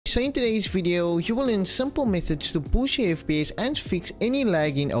So in today's video, you will learn simple methods to boost your FPS and fix any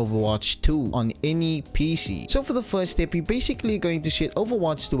lag in Overwatch 2 on any PC. So for the first step, you're basically going to set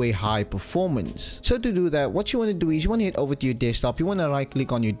Overwatch to a high performance. So to do that, what you want to do is you want to head over to your desktop. You want to right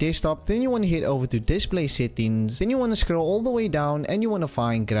click on your desktop, then you want to head over to display settings, then you want to scroll all the way down and you want to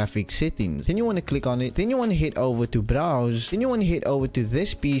find graphics settings. Then you want to click on it, then you want to head over to browse, then you want to head over to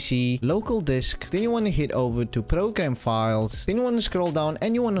this PC, local disk, then you want to head over to program files, then you want to scroll down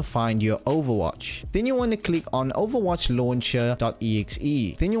and you want to find your Overwatch. Then you want to click on Overwatch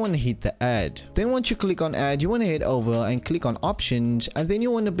launcher.exe. Then you want to hit the add. Then once you click on add, you want to head over and click on options, and then you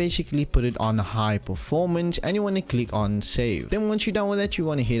want to basically put it on high performance and you want to click on save. Then once you're done with that, you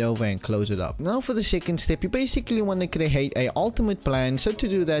want to head over and close it up. Now for the second step, you basically want to create a ultimate plan. So to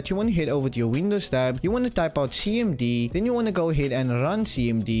do that, you want to head over to your Windows tab, you want to type out cmd, then you want to go ahead and run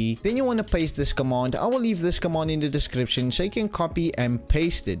cmd, then you want to paste this command. I will leave this command in the description so you can copy and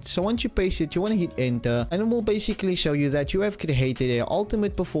paste it. So once you paste it, you want to hit enter and it will basically show you that you have created a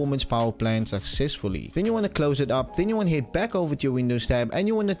ultimate performance power plan successfully. Then you want to close it up, then you want to head back over to your Windows tab and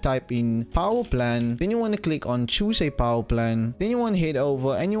you want to type in power plan, then you want to click on choose a power plan, then you want to head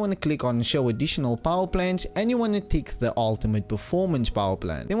over and you want to click on show additional power plans and you want to tick the ultimate performance power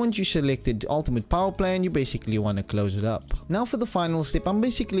plan. Then once you selected ultimate power plan, you basically want to close it up. Now for the final step, I'm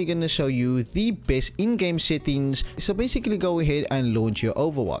basically going to show you the best in-game settings. So basically go ahead and launch your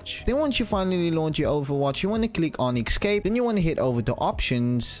Overwatch. Then once you finally launch your Overwatch, you want to click on escape, then you want to head over to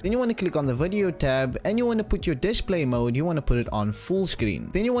options, then you want to click on the video tab and you want to put your display mode, you want to put it on full screen.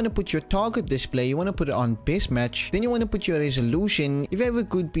 Then you want to put your target display, you want to put it on best match, then you want to put your resolution. If you have a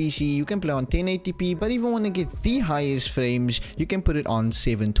good PC, you can play on 1080p, but if you want to get the highest frames, you can put it on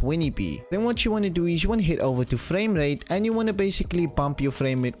 720p. Then what you want to do is you want to head over to frame rate and you want to basically bump your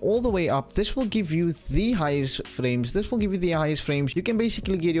frame rate all the way up. This will give you the highest frames. You can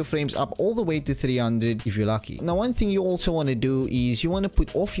basically get your frames up all the way to 300 if you're lucky. Now one thing you also want to do is you want to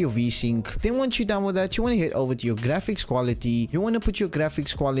put off your VSync. Then once you're done with that, you want to head over to your graphics quality. You want to put your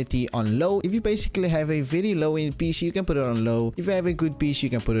graphics quality on low. If you basically have a very low end PC, you can put it on low. If you have a good PC, you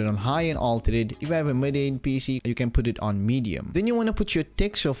can put it on high and altered. If you have a mid-end PC, you can put it on medium. Then you want to put your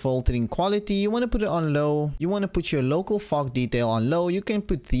texture filtering quality. You want to put it on low. You want to put your local fog detail on low. You can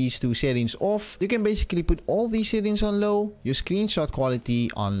put these two settings off. You can basically put all these settings on low. Your screenshot quality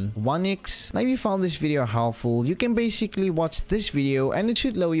on 1x. Now if you found this video helpful, you can basically watch this video and it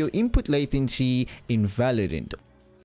should lower your input latency in Valorant.